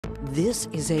This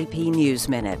is AP News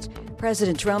Minute.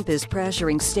 President Trump is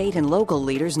pressuring state and local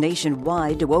leaders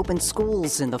nationwide to open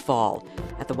schools in the fall.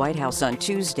 At the White House on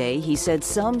Tuesday, he said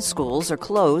some schools are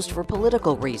closed for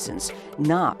political reasons,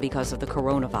 not because of the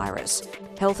coronavirus.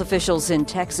 Health officials in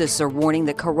Texas are warning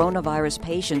that coronavirus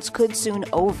patients could soon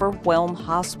overwhelm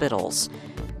hospitals.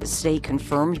 The state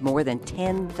confirmed more than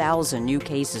 10,000 new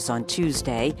cases on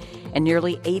Tuesday, and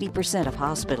nearly 80% of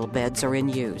hospital beds are in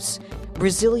use.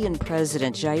 Brazilian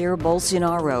President Jair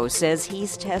Bolsonaro says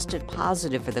he's tested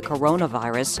positive for the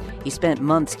coronavirus. He spent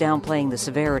months downplaying the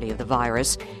severity of the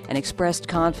virus and expressed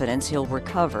confidence he'll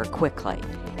recover quickly.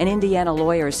 An Indiana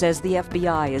lawyer says the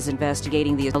FBI is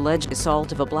investigating the alleged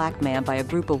assault of a black man by a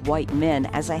group of white men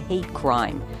as a hate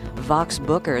crime. Vox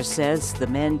Booker says the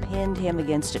men pinned him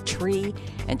against a tree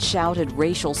and shouted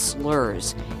racial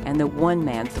slurs, and that one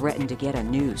man threatened to get a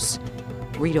noose.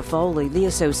 Rita Foley, The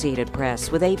Associated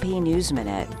Press, with AP News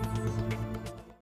Minute.